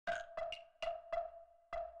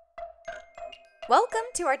Welcome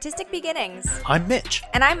to Artistic Beginnings. I'm Mitch.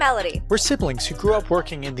 And I'm Melody. We're siblings who grew up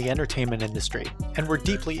working in the entertainment industry, and we're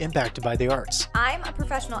deeply impacted by the arts. I'm a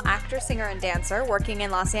professional actor, singer, and dancer working in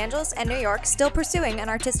Los Angeles and New York, still pursuing an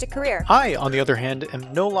artistic career. I, on the other hand,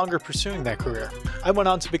 am no longer pursuing that career. I went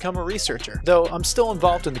on to become a researcher, though I'm still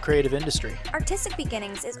involved in the creative industry. Artistic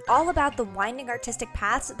Beginnings is all about the winding artistic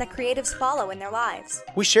paths that creatives follow in their lives.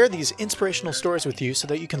 We share these inspirational stories with you so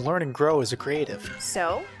that you can learn and grow as a creative.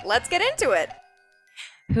 So, let's get into it.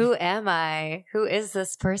 Who am I? Who is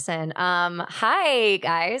this person? Hi,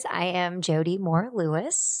 guys. I am Jody Moore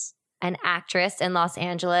Lewis, an actress in Los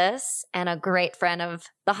Angeles and a great friend of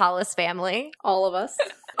the Hollis family. All of us.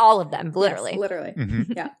 All of them, literally. Yes, literally.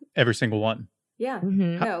 Mm-hmm. Yeah. Every single one. Yeah.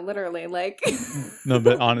 Mm-hmm. No, literally. Like. No,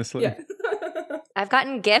 but honestly. Yeah. I've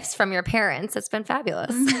gotten gifts from your parents. It's been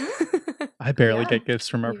fabulous. I barely Yeah. get gifts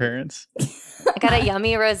from our parents. I got a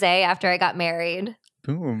yummy rosé after I got married.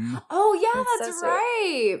 Boom. Oh, yeah, That's that's so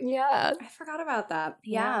right. Yeah. I forgot about that.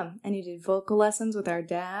 Yeah. Yeah. And you did vocal lessons with our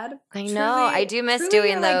dad. I know. I do miss truly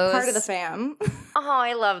doing you're, like, those. part of the fam. Oh,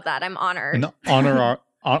 I love that. I'm honored. An honorary.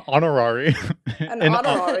 An An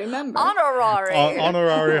honorary member. Honorary.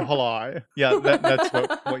 honorary halai. Yeah, that's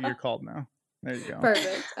what you're called now. There you go.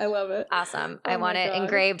 Perfect. I love it. Awesome. Oh I want my it God.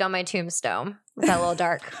 engraved on my tombstone. Is that a little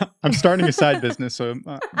dark? I'm starting a side business, so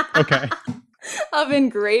okay. Of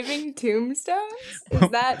engraving tombstones? Is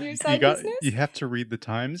that your side business? You have to read the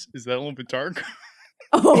Times. Is that a little bit dark?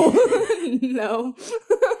 Oh, no.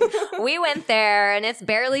 We went there and it's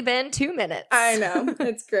barely been 2 minutes. I know.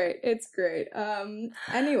 It's great. It's great.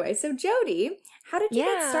 Anyway, so Jody, how did you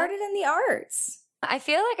get Yeah. started in the arts? I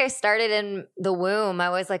feel like I started in the womb.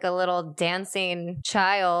 I was like a little dancing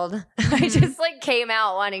child. I just like came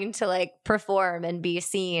out wanting to like perform and be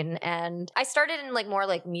seen. And I started in like more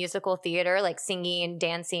like musical theater, like singing,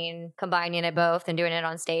 dancing, combining it both and doing it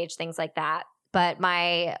on stage, things like that. But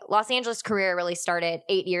my Los Angeles career really started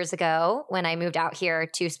 8 years ago when I moved out here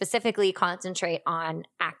to specifically concentrate on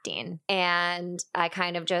acting. And I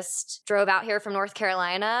kind of just drove out here from North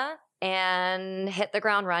Carolina and hit the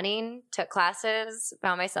ground running, took classes,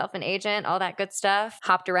 found myself an agent, all that good stuff,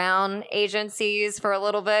 hopped around agencies for a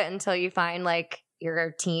little bit until you find like your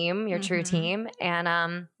team, your true team.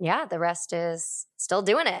 And yeah, the rest is still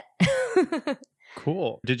doing it.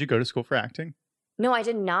 Cool. Did you go to school for acting? No, I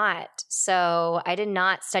did not. So I did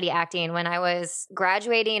not study acting when I was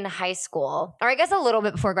graduating high school, or I guess a little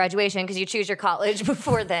bit before graduation because you choose your college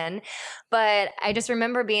before then. But I just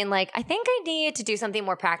remember being like, I think I need to do something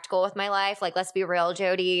more practical with my life. Like, let's be real,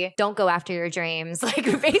 Jody. Don't go after your dreams. Like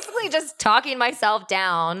basically just talking myself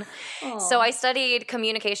down. So I studied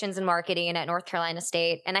communications and marketing at North Carolina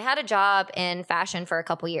State, and I had a job in fashion for a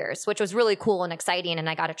couple years, which was really cool and exciting. And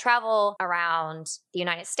I got to travel around the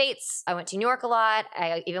United States. I went to New York a lot.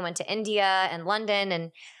 I even went to India and London,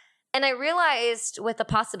 and I realized with the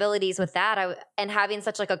possibilities with that, and having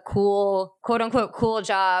such like a cool, quote unquote, cool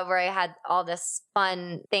job where I had all this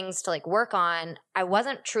fun things to like work on, I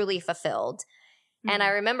wasn't truly fulfilled. And I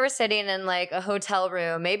remember sitting in like a hotel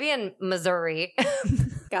room, maybe in Missouri.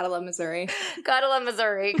 Gotta love Missouri. Gotta love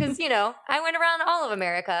Missouri because, you know, I went around all of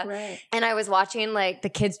America. Right. And I was watching like the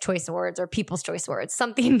Kids' Choice Awards or People's Choice Awards,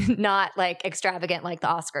 something not like extravagant like the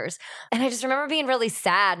Oscars. And I just remember being really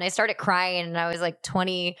sad and I started crying and I was like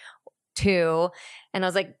 22 and I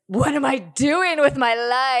was like, what am I doing with my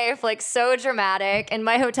life? Like so dramatic in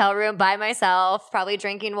my hotel room by myself, probably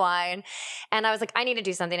drinking wine. And I was like, I need to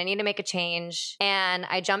do something. I need to make a change. And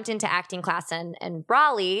I jumped into acting class in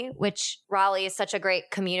Raleigh, which Raleigh is such a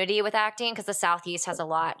great community with acting because the Southeast has a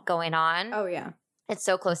lot going on. Oh, yeah. It's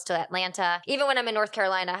so close to Atlanta. Even when I'm in North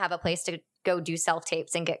Carolina, I have a place to go do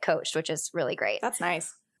self-tapes and get coached, which is really great. That's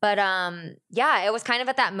nice. But yeah, it was kind of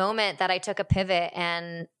at that moment that I took a pivot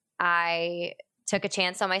and I took a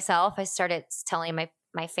chance on myself. I started telling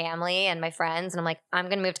my family and my friends, and I'm like, I'm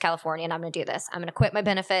going to move to California and I'm going to do this. I'm going to quit my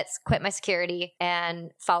benefits, quit my security,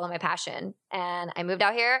 and follow my passion. And I moved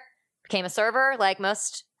out here, became a server like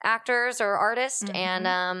most actors or artists,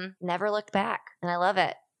 and never looked back. And I love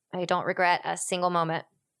it. I don't regret a single moment.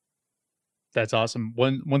 That's awesome.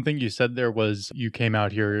 One thing you said there was you came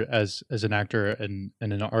out here as an actor and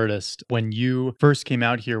an artist. When you first came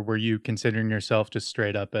out here, were you considering yourself just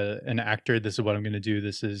straight up an actor? This is what I'm going to do.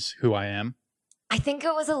 This is who I am. I think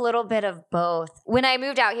it was a little bit of both. When I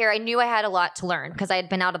moved out here, I knew I had a lot to learn because I had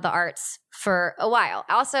been out of the arts for a while.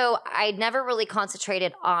 Also, I never really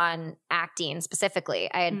concentrated on acting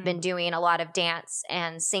specifically. I had been doing a lot of dance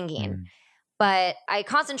and singing. But I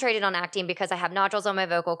concentrated on acting because I have nodules on my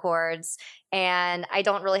vocal cords and I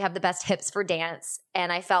don't really have the best hips for dance.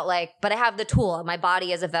 And I felt like, but I have the tool. My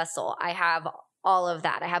body is a vessel. I have all of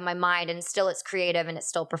that. I have my mind, and still it's creative and it's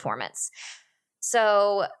still performance.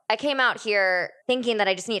 So I came out here thinking that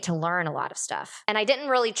I just needed to learn a lot of stuff. And I didn't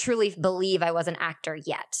really truly believe I was an actor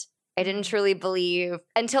yet. I didn't truly believe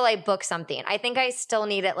until I booked something. I think I still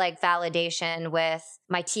needed like validation with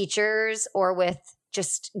my teachers or with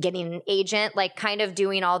just getting an agent, like kind of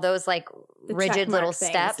doing all those like The rigid checkmark little things.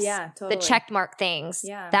 steps. Yeah, totally. The check mark things.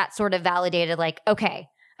 Yeah. That sort of validated like, okay,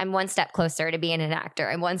 I'm one step closer to being an actor.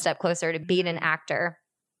 I'm one step closer to being an actor.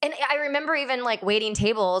 And I remember even like waiting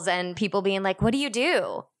tables and people being like, what do you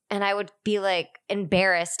do? And I would be like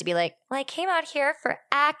embarrassed to be like, well, I came out here for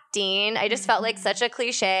acting. I just felt like such a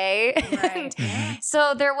cliche. Right. And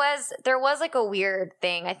so there was like a weird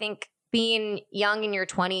thing. I think being young in your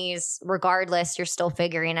 20s, regardless, you're still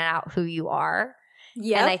figuring out who you are.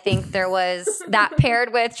 Yeah. And I think there was that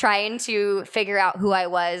paired with trying to figure out who I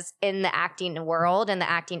was in the acting world and the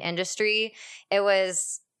acting industry. It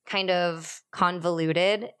was kind of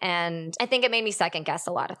convoluted, and I think it made me second guess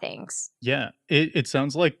a lot of things. Yeah, it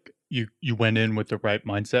sounds like you went in with the right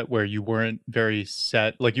mindset where you weren't very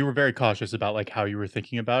set, like you were very cautious about like how you were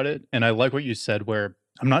thinking about it. And I like what you said, where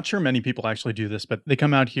I'm not sure many people actually do this, but they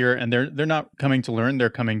come out here and they're not coming to learn, they're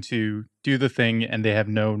coming to do the thing, and they have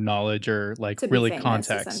no knowledge or like to be really famous,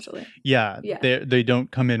 context. essentially. Yeah, Yeah. they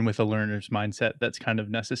don't come in with a learner's mindset that's kind of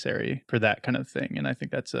necessary for that kind of thing. And I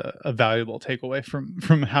think that's a valuable takeaway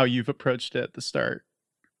from how you've approached it at the start.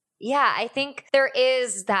 Yeah, I think there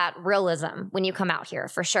is that realism when you come out here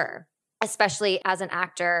for sure. Especially as an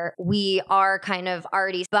actor, we are kind of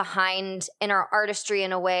already behind in our artistry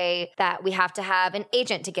in a way that we have to have an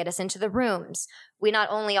agent to get us into the rooms. We not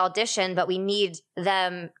only audition, but we need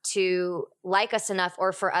them to like us enough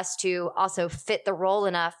or for us to also fit the role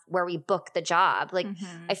enough where we book the job. Like,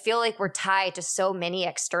 I feel like we're tied to so many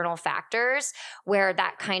external factors where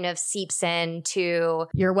that kind of seeps into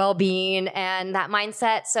your well-being and that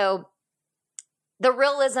mindset. So the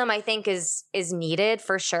realism, I think, is needed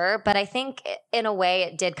for sure. But I think in a way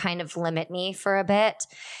it did kind of limit me for a bit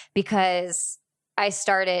because I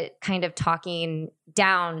started kind of talking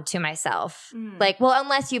down to myself. Like, well,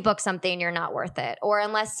 unless you book something, you're not worth it. Or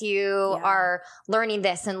unless you are learning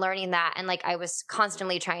this and learning that. And like I was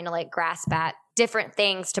constantly trying to like grasp at different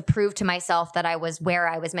things to prove to myself that I was where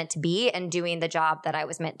I was meant to be and doing the job that I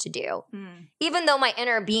was meant to do. Even though my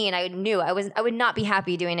inner being, I knew I would not be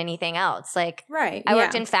happy doing anything else. Like, Right. I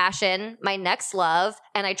worked in fashion, my next love,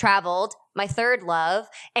 and I traveled, my third love,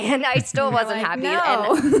 and I still wasn't happy.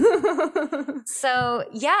 No. And so,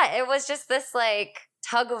 yeah, it was just this like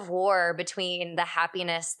tug of war between the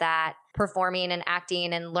happiness that performing and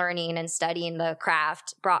acting and learning and studying the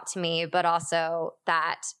craft brought to me, but also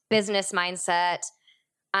that business mindset.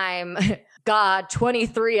 I'm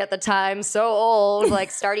 23 at the time, so old, like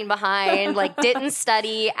starting behind, like didn't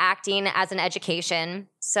study acting as an education.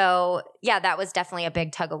 So yeah, that was definitely a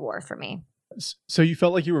big tug of war for me. So you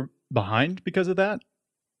felt like you were behind because of that?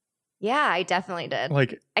 Yeah, I definitely did.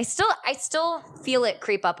 Like, I still feel it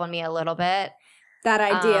creep up on me a little bit. That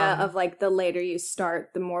idea of like the later you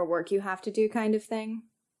start, the more work you have to do kind of thing.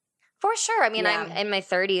 For sure. I mean, Yeah. I'm in my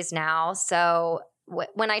 30s now. So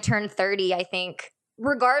when I turn 30, I think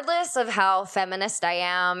regardless of how feminist I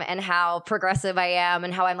am and how progressive I am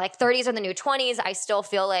and how I'm like 30s are the new 20s, I still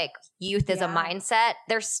feel like youth is a Yeah. mindset.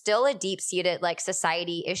 There's still a deep-seated like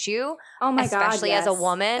society issue, Oh my God, especially as a yes.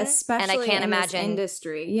 woman. Especially and I can't in this imagine.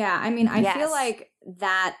 industry. Yeah, I mean, I feel Yes. like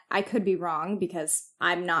that, I could be wrong because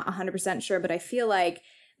I'm not 100% sure, but I feel like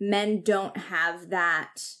men don't have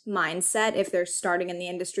that mindset if they're starting in the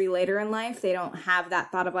industry later in life. They don't have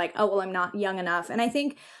that thought of like, oh, well, I'm not young enough. And I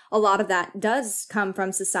think a lot of that does come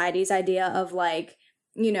from society's idea of like,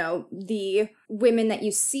 you know, the women that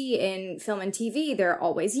you see in film and TV, they're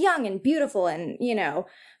always young and beautiful and, you know,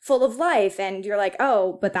 full of life. And you're like,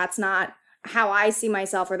 oh, but that's not how I see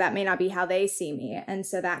myself, or that may not be how they see me. And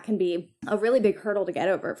so that can be a really big hurdle to get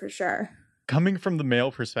over for sure. coming from the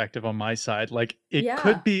male perspective on my side, like it Yeah.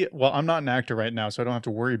 could be, well, I'm not an actor right now, so I don't have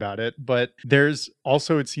to worry about it. But there's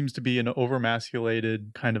also, it seems to be an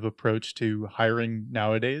overmasculated kind of approach to hiring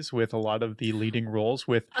nowadays with a lot of the leading roles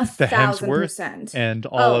with the Hemsworth 1,000%. and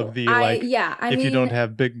all of the like, I if you mean, don't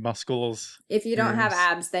have big muscles. if you don't have Yes.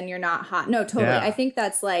 abs, then you're not hot. No, totally. Yeah. I think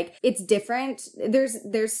that's like, it's different.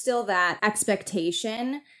 There's still that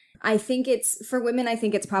expectation. I think it's, for women, I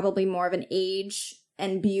think it's probably more of an age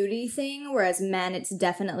and beauty thing, whereas men, it's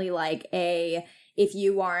definitely like if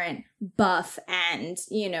you aren't buff and,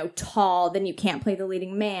 you know, tall, then you can't play the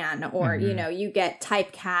leading man, or, you Mhm. know, you get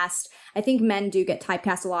typecast. I think men do get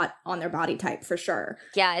typecast a lot on their body type for sure.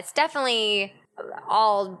 Yeah, it's definitely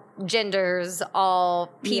all genders, all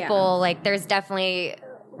people. Yeah. Like, there's definitely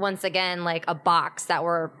once again, like a box that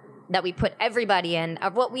we put everybody in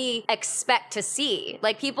of what we expect to see.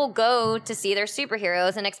 Like people go to see their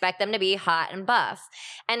superheroes and expect them to be hot and buff.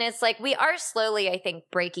 And it's like we are slowly, I think,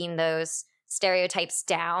 breaking those stereotypes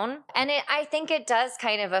down. And I think it does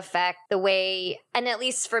kind of affect the way, and at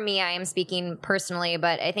least for me, I am speaking personally,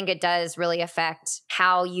 but I think it does really affect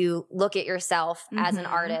how you look at yourself as an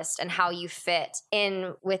artist and how you fit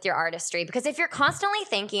in with your artistry. Because if you're constantly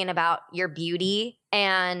thinking about your beauty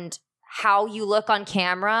and how you look on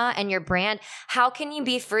camera and your brand, how can you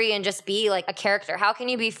be free and just be like a character? How can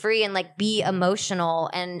you be free and like be emotional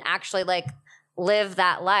and actually like live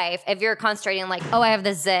that life if you're concentrating like, oh, I have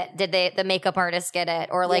the zit, did the makeup artist get it?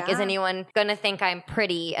 Or like, is anyone gonna think I'm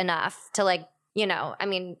pretty enough to like, you know, I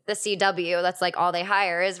mean, the CW, that's like all they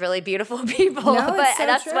hire is really beautiful people. No, but so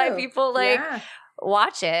that's true. why people like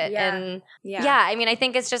watch it. And I mean, I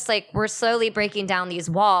think it's just like we're slowly breaking down these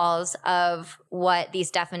walls of what these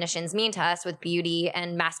definitions mean to us with beauty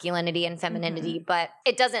and masculinity and femininity, but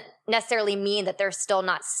it doesn't necessarily mean that they're still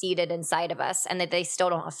not seated inside of us and that they still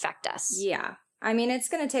don't affect us. Yeah. I mean, it's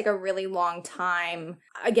going to take a really long time.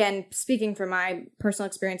 Again, speaking from my personal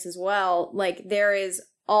experience as well, like there is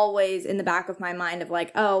always in the back of my mind of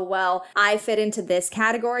like, oh, well, I fit into this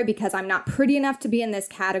category because I'm not pretty enough to be in this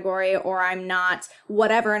category, or I'm not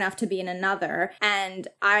whatever enough to be in another. And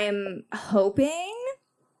I'm hoping,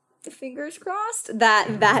 fingers crossed,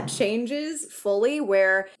 that changes fully,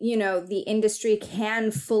 where, you know, the industry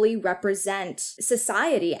can fully represent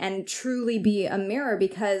society and truly be a mirror,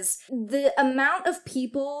 because the amount of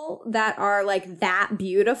people that are like that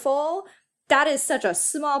beautiful, that is such a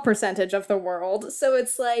small percentage of the world. So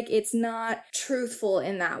it's like, it's not truthful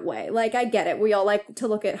in that way. Like, I get it. We all like to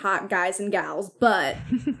look at hot guys and gals, but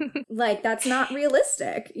like, that's not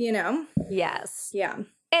realistic, you know? Yes. Yeah.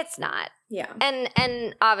 It's not. Yeah.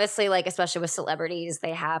 And obviously, like, especially with celebrities,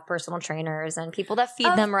 they have personal trainers and people that feed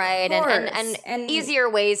them right, and easier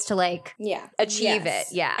ways to like achieve it.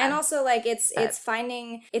 Yeah. And also like it's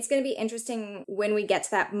going to be interesting when we get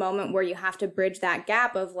to that moment where you have to bridge that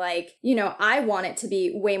gap of like, you know, I want it to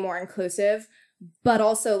be way more inclusive, but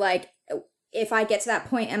also like, if I get to that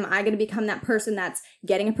point, am I going to become that person that's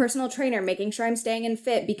getting a personal trainer, making sure I'm staying in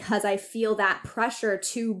fit because I feel that pressure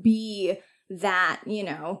to be that, you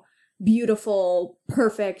know, beautiful,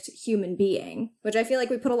 perfect human being, which I feel like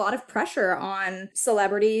we put a lot of pressure on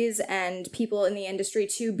celebrities and people in the industry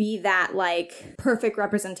to be that like perfect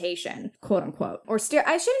representation, quote unquote. Or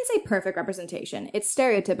I shouldn't say perfect representation. It's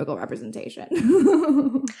stereotypical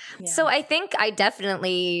representation. So I think I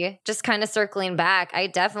definitely, just kind of circling back, I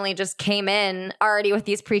definitely just came in already with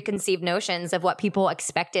these preconceived notions of what people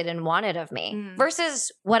expected and wanted of me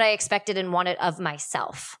versus what I expected and wanted of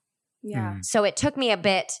myself. Yeah. So it took me a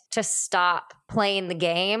bit to stop playing the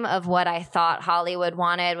game of what I thought Hollywood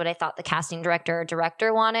wanted, what I thought the casting director or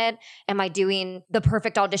director wanted. Am I doing the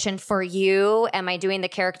perfect audition for you? Am I doing the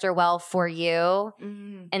character well for you?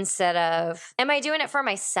 Instead of, am I doing it for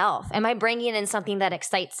myself? Am I bringing in something that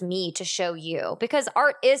excites me to show you? Because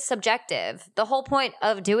art is subjective. The whole point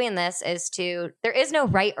of doing this is there is no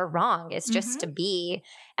right or wrong. It's just to be.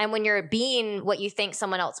 And when you're being what you think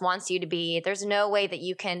someone else wants you to be, there's no way that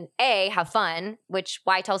you can, A, have fun, which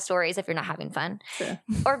why tell stories if you're not having fun? Sure.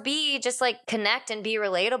 Or B, just like connect and be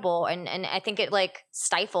relatable. And I think it like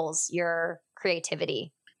stifles your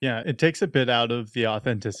creativity. Yeah, it takes a bit out of the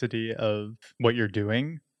authenticity of what you're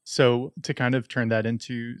doing. So to kind of turn that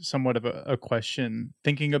into somewhat of a question,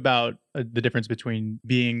 thinking about the difference between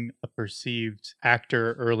being a perceived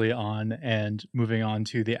actor early on and moving on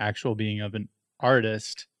to the actual being of an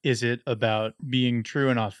artist, is it about being true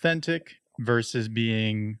and authentic versus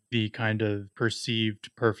being the kind of perceived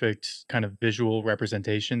perfect kind of visual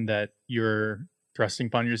representation that you're thrusting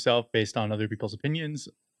upon yourself based on other people's opinions?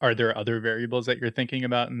 Are there other variables that you're thinking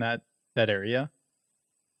about in that area?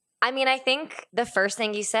 I mean, I think the first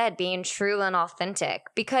thing you said, being true and authentic,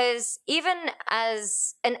 because even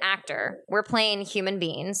as an actor, we're playing human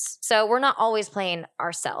beings. So we're not always playing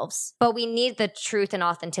ourselves, but we need the truth and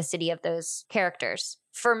authenticity of those characters.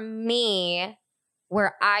 For me,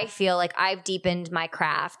 where I feel like I've deepened my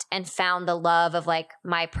craft and found the love of like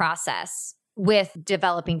my process with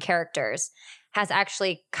developing characters has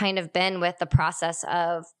actually kind of been with the process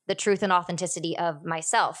of the truth and authenticity of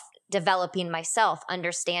myself, developing myself,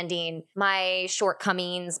 understanding my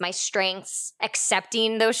shortcomings, my strengths,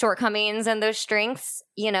 accepting those shortcomings and those strengths.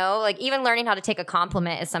 You know, like even learning how to take a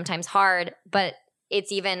compliment is sometimes hard, but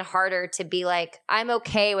it's even harder to be like, I'm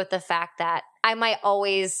okay with the fact that I might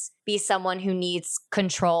always be someone who needs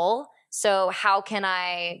control. So how can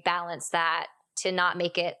I balance that to not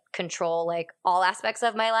make it control like all aspects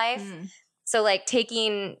of my life? So like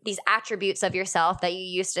taking these attributes of yourself that you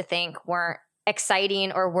used to think weren't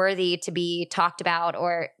exciting or worthy to be talked about,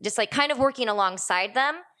 or just like kind of working alongside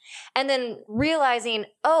them, and then realizing,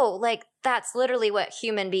 oh, like that's literally what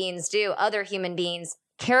human beings do, other human beings,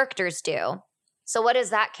 characters do. So what is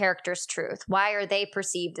that character's truth? Why are they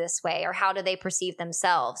perceived this way? Or how do they perceive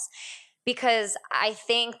themselves? Because I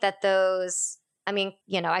think that those, I mean,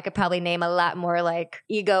 I could probably name a lot more like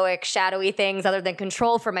egoic, shadowy things other than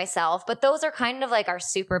control for myself, but those are kind of like our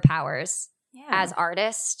superpowers as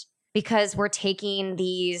artists, because we're taking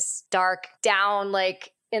these dark down,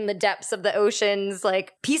 like in the depths of the oceans,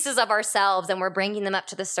 like pieces of ourselves, and we're bringing them up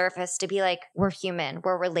to the surface to be like, we're human,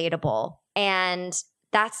 we're relatable. And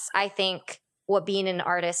that's, I think, what being an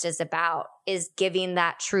artist is about, is giving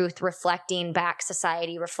that truth, reflecting back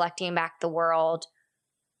society, reflecting back the world,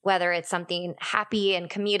 whether it's something happy and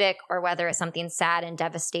comedic or whether it's something sad and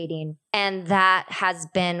devastating. And that has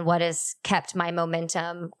been what has kept my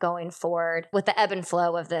momentum going forward with the ebb and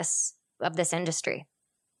flow of this industry.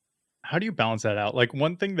 How do you balance that out? Like,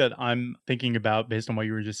 one thing that I'm thinking about based on what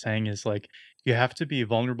you were just saying is like, you have to be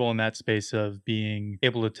vulnerable in that space of being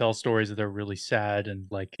able to tell stories that are really sad and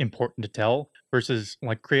like important to tell, versus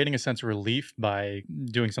like creating a sense of relief by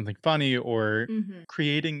doing something funny or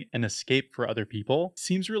creating an escape for other people.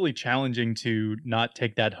 Seems really challenging to not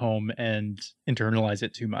take that home and internalize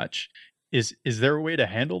it too much. Is there a way to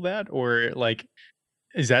handle that? Or like,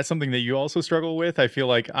 is that something that you also struggle with? I feel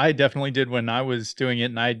like I definitely did when I was doing it,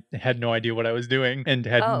 and I had no idea what I was doing and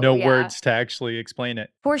had no words to actually explain it.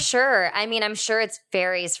 For sure. I mean, I'm sure it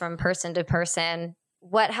varies from person to person.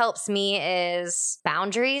 What helps me is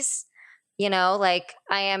boundaries. Like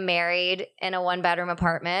I am married in a 1-bedroom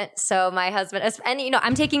apartment. So my husband, and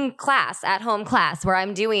I'm taking at home class where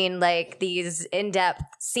I'm doing like these in-depth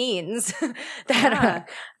scenes that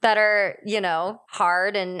are,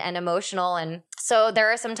 hard and emotional. And so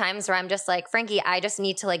there are some times where I'm just like, Frankie, I just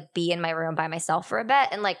need to like be in my room by myself for a bit,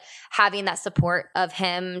 and like having that support of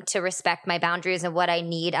him to respect my boundaries and what I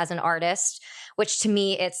need as an artist, which to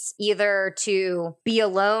me, it's either to be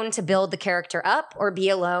alone to build the character up or be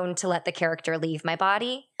alone to let the character leave my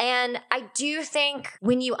body. And I do think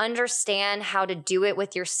when you understand how to do it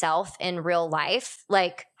with yourself in real life,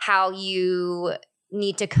 like how you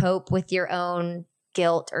need to cope with your own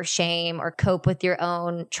guilt or shame or cope with your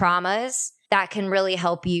own traumas, that can really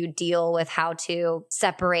help you deal with how to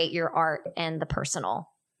separate your art and the personal.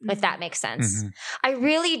 If that makes sense. I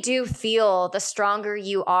really do feel the stronger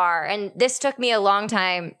you are, and this took me a long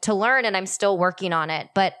time to learn and I'm still working on it,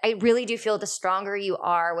 but I really do feel the stronger you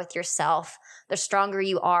are with yourself, the stronger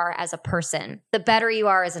you are as a person, the better you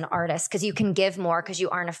are as an artist, because you can give more because you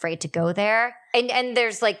aren't afraid to go there. And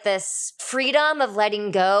there's like this freedom of letting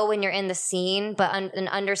go when you're in the scene, but an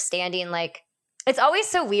understanding like, it's always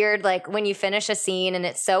so weird, like when you finish a scene and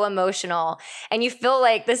it's so emotional and you feel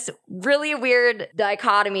like this really weird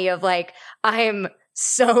dichotomy of like, I'm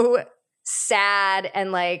so sad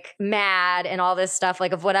and like mad and all this stuff,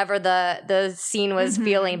 like of whatever the scene was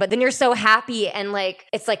feeling, but then you're so happy and like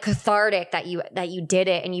it's like cathartic that you did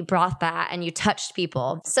it and you brought that and you touched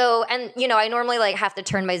people. So, and I normally like have to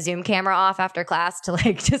turn my Zoom camera off after class to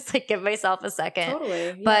like just like give myself a second.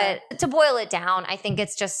 Totally. But to boil it down, I think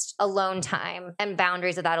it's just alone time and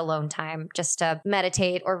boundaries of that alone time, just to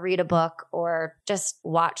meditate or read a book or just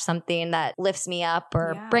watch something that lifts me up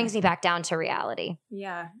or brings me back down to reality.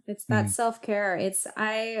 Yeah, it's that self-care.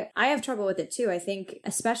 I have trouble with it too. I think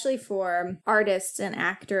especially for artists and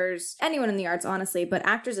actors, anyone in the arts, honestly, but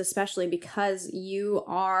actors especially, because you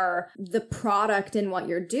are the product in what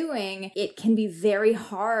you're doing, it can be very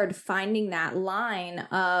hard finding that line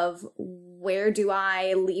of where do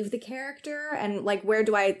I leave the character and like where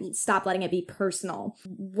do I stop letting it be personal?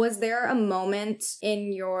 Was there a moment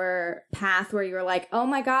in your path where you were like, oh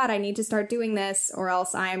my God, I need to start doing this or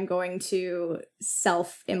else I am going to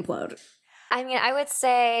self-implode? I mean, I would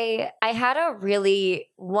say I had a really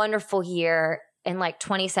wonderful year in like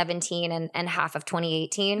 2017 and half of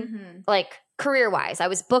 2018. Like career-wise, I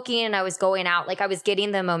was booking and I was going out, like I was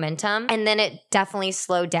getting the momentum. And then it definitely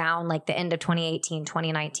slowed down like the end of 2018,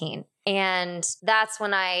 2019. And that's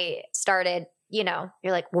when I started, you're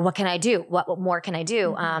like, well, what can I do? What more can I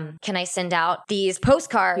do? Can I send out these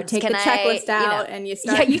postcards? You take the checklist out and you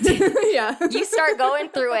start. Yeah, you do. You start going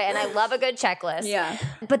through it. And I love a good checklist. Yeah.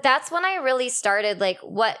 But that's when I really started like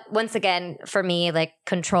once again, for me, like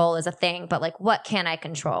control is a thing, but like, what can I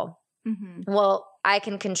control? Well, I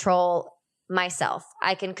can control myself.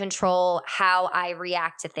 I can control how I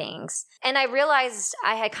react to things. And I realized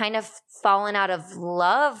I had kind of fallen out of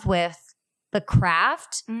love with the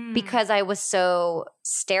craft because I was so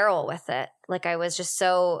sterile with it. Like I was just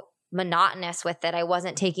so monotonous with it. I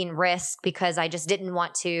wasn't taking risks because I just didn't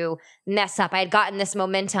want to mess up. I had gotten this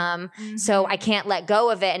momentum, so I can't let go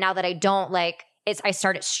of it. And now that I don't, like, I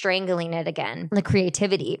started strangling it again, the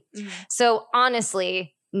creativity. So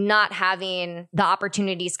honestly, not having the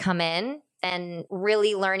opportunities come in and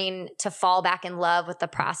really learning to fall back in love with the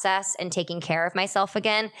process and taking care of myself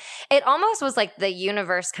again, it almost was like the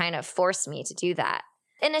universe kind of forced me to do that.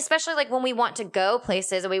 And especially like when we want to go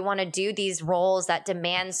places and we want to do these roles that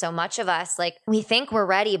demand so much of us, like we think we're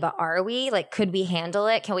ready, but are we? Like, could we handle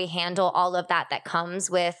it? Can we handle all of that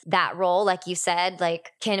comes with that role? Like you said,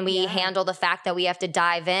 like, can we handle the fact that we have to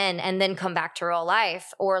dive in and then come back to real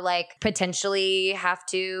life, or like potentially have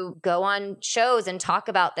to go on shows and talk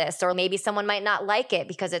about this, or maybe someone might not like it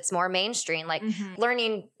because it's more mainstream, like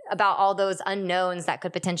learning about all those unknowns that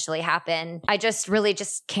could potentially happen. I just really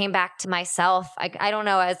just came back to myself. I don't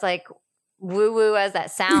know, as like woo-woo as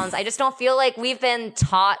that sounds, I just don't feel like we've been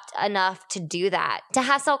taught enough to do that, to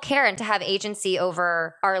have self-care and to have agency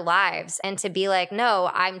over our lives, and to be like,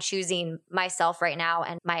 no, I'm choosing myself right now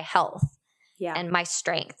and my health and my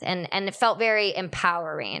strength. And it felt very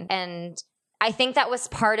empowering. And I think that was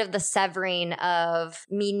part of the severing of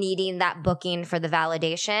me needing that booking for the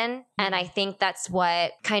validation. And I think that's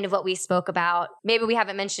what we spoke about. Maybe we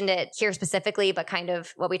haven't mentioned it here specifically, but kind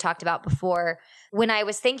of what we talked about before. When I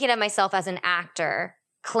was thinking of myself as an actor,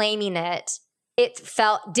 claiming it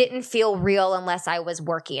didn't feel real unless I was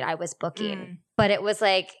working, I was booking. But it was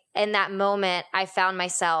like in that moment, I found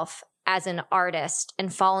myself as an artist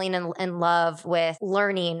and falling in love with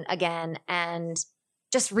learning again, and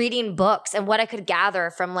just reading books and what I could gather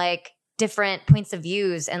from like different points of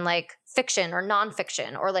views, and like fiction or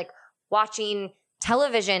nonfiction, or like watching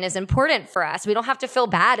television is important for us. We don't have to feel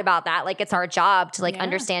bad about that. Like, it's our job to like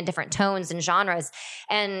understand different tones and genres,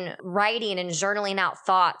 and writing and journaling out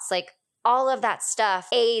thoughts. Like, all of that stuff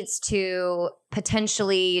aids to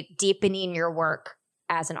potentially deepening your work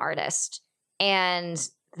as an artist. And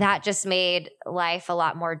that just made life a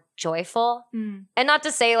lot more joyful. And not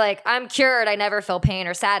to say like I'm cured, I never feel pain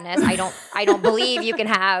or sadness. I don't believe you can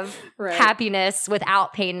have happiness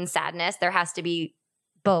without pain and sadness. There has to be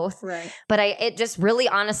both. But it just really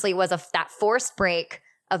honestly was that forced break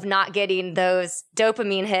of not getting those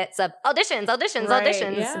dopamine hits of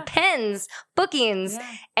auditions, pens, bookings,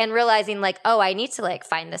 and realizing like, oh, I need to like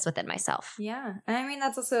find this within myself. Yeah. And I mean,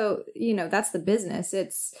 that's also, that's the business.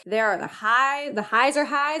 There are the highs are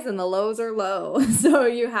highs and the lows are low. So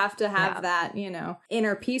you have to have that,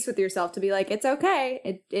 inner peace with yourself to be like, it's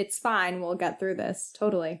okay. It's fine. We'll get through this.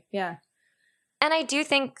 Totally. Yeah. And I do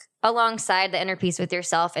think alongside the inner peace with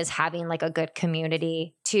yourself is having like a good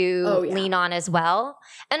community to lean on as well.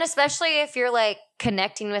 And especially if you're like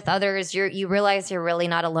connecting with others, you realize you're really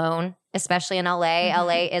not alone, especially in LA.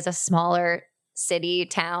 LA is a smaller city,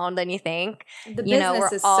 town than you think. The business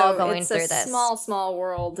we're is all going through it's a this. small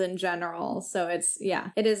world in general. So it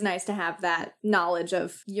is nice to have that knowledge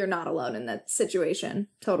of you're not alone in that situation.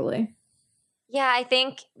 Totally. Yeah, I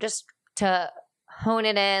think just to hone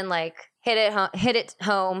it in, like hit it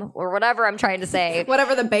home, or whatever I'm trying to say.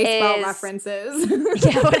 Whatever the baseball reference is.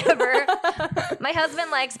 Yeah, whatever. My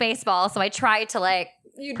husband likes baseball, so I try to like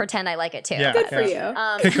pretend I like it too. Yeah, good for you.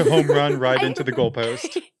 Kick a home run right into the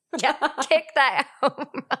goalpost. Yeah, kick that home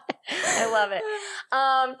run. I love it.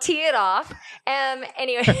 Tee it off.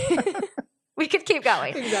 Anyway, we could keep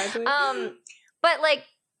going. Exactly. But like,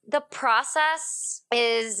 the process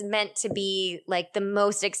is meant to be like the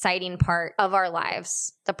most exciting part of our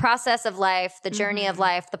lives. The process of life, the journey of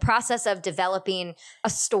life, the process of developing a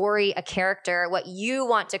story, a character, what you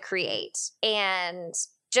want to create. And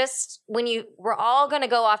just we're all going to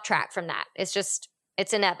go off track from that. It's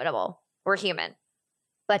inevitable. We're human.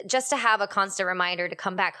 But just to have a constant reminder to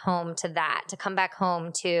come back home to that, to come back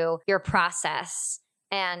home to your process,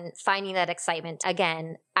 and finding that excitement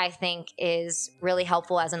again, I think is really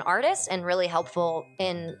helpful as an artist and really helpful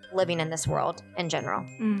in living in this world in general.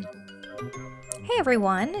 Hey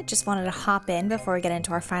everyone, just wanted to hop in before we get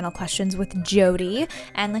into our final questions with Jody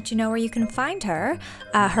and let you know where you can find her.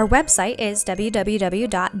 Her website is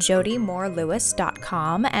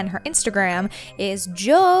www.jodymorelewis.com and her Instagram is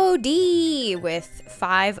Jody with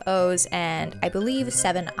 5 O's and I believe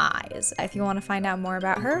 7 I's. If you want to find out more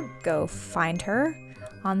about her, go find her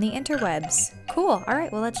on the interwebs. Cool. All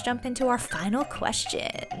right, well, let's jump into our final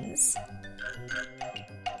questions.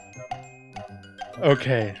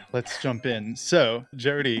 Okay, let's jump in. So,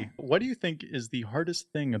 Jody, what do you think is the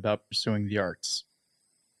hardest thing about pursuing the arts?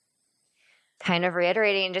 Kind of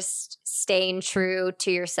reiterating, just staying true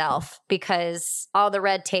to yourself, because all the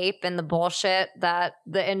red tape and the bullshit that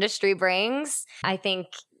the industry brings, I think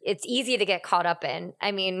it's easy to get caught up in.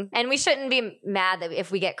 I mean, and we shouldn't be mad that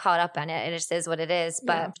if we get caught up in it, it just is what it is.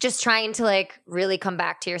 But just trying to like really come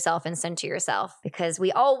back to yourself and center yourself, because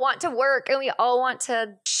we all want to work and we all want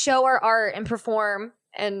to show our art and perform,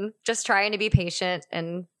 and just trying to be patient.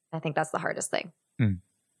 And I think that's the hardest thing.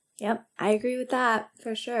 Yep, I agree with that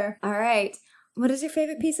for sure. All right. What is your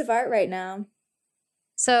favorite piece of art right now?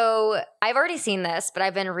 So I've already seen this, but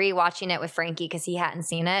I've been rewatching it with Frankie because he hadn't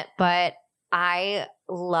seen it. But I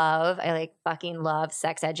like fucking love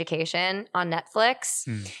Sex Education on Netflix.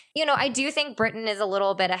 You know, I do think Britain is a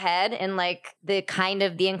little bit ahead in like the kind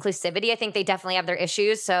of the inclusivity. I think they definitely have their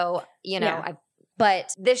issues. So, you know,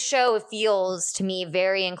 but this show feels to me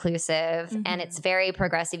very inclusive and it's very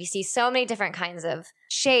progressive. You see so many different kinds of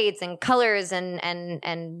shades and colors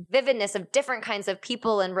and vividness of different kinds of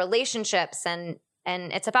people and relationships, and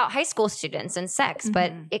it's about high school students and sex,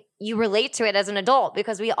 but you relate to it as an adult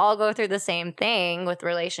because we all go through the same thing with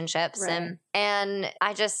relationships. Right. And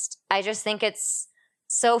I just think it's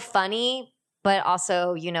so funny, but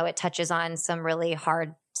also, you know, it touches on some really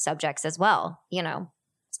hard subjects as well, you know,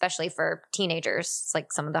 especially for teenagers. It's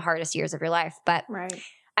like some of the hardest years of your life, but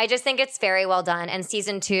I just think it's very well done. And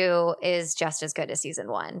season 2 is just as good as season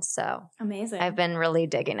 1. So amazing. I've been really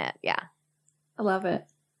digging it. Yeah. I love it.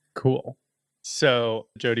 Cool. So,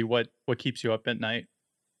 Jody, what keeps you up at night?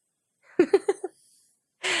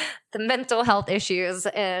 The mental health issues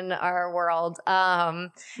in our world.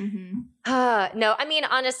 No, I mean,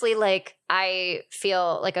 honestly, like I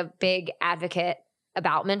feel like a big advocate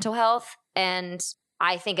about mental health, and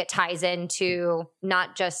I think it ties into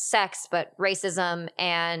not just sex, but racism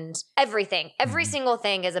and everything. Every single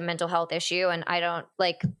thing is a mental health issue. And I don't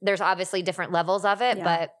like, there's obviously different levels of it,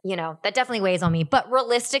 but you know, that definitely weighs on me. But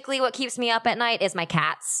realistically, what keeps me up at night is my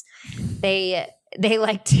cats. They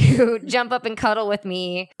like to jump up and cuddle with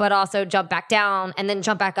me, but also jump back down and then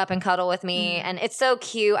jump back up and cuddle with me. And it's so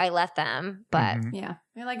cute. I let them, but yeah,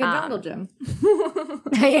 you're like a jungle gym.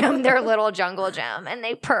 I am their little jungle gym, and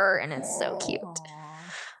they purr, and it's so cute.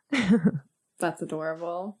 That's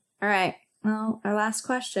adorable. All right. Well, our last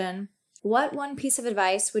question. What one piece of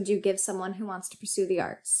advice would you give someone who wants to pursue the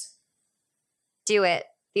arts? Do it.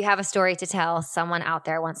 If you have a story to tell, someone out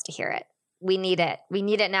there wants to hear it. We need it. We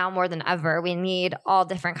need it now more than ever. We need all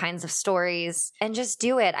different kinds of stories, and just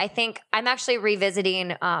do it. I think I'm actually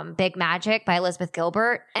revisiting Big Magic by Elizabeth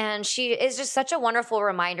Gilbert, and she is just such a wonderful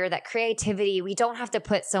reminder that creativity, we don't have to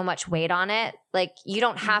put so much weight on it. Like you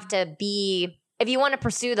don't have to be, if you want to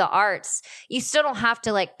pursue the arts, you still don't have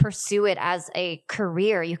to like pursue it as a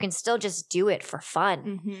career. You can still just do it for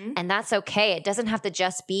fun. And that's okay. It doesn't have to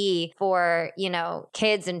just be for, you know,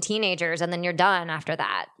 kids and teenagers and then you're done after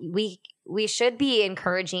that. We should be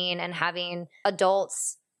encouraging and having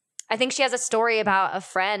adults. I think she has a story about a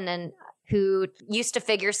friend who used to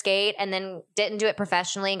figure skate and then didn't do it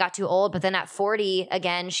professionally and got too old. But then at 40,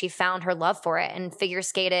 again, she found her love for it and figure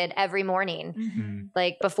skated every morning,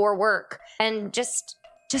 like before work. And just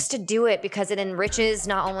to do it because it enriches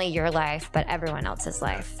not only your life, but everyone else's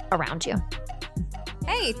life around you.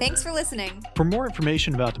 Hey, thanks for listening. For more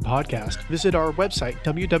information about the podcast, visit our website,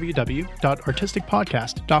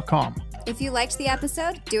 www.artisticpodcast.com. If you liked the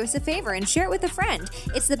episode, do us a favor and share it with a friend.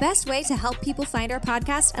 It's the best way to help people find our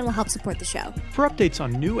podcast and will help support the show. For updates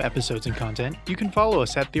on new episodes and content, you can follow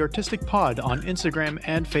us at The Artistic Pod on Instagram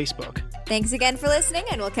and Facebook. Thanks again for listening,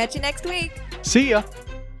 and we'll catch you next week. See ya!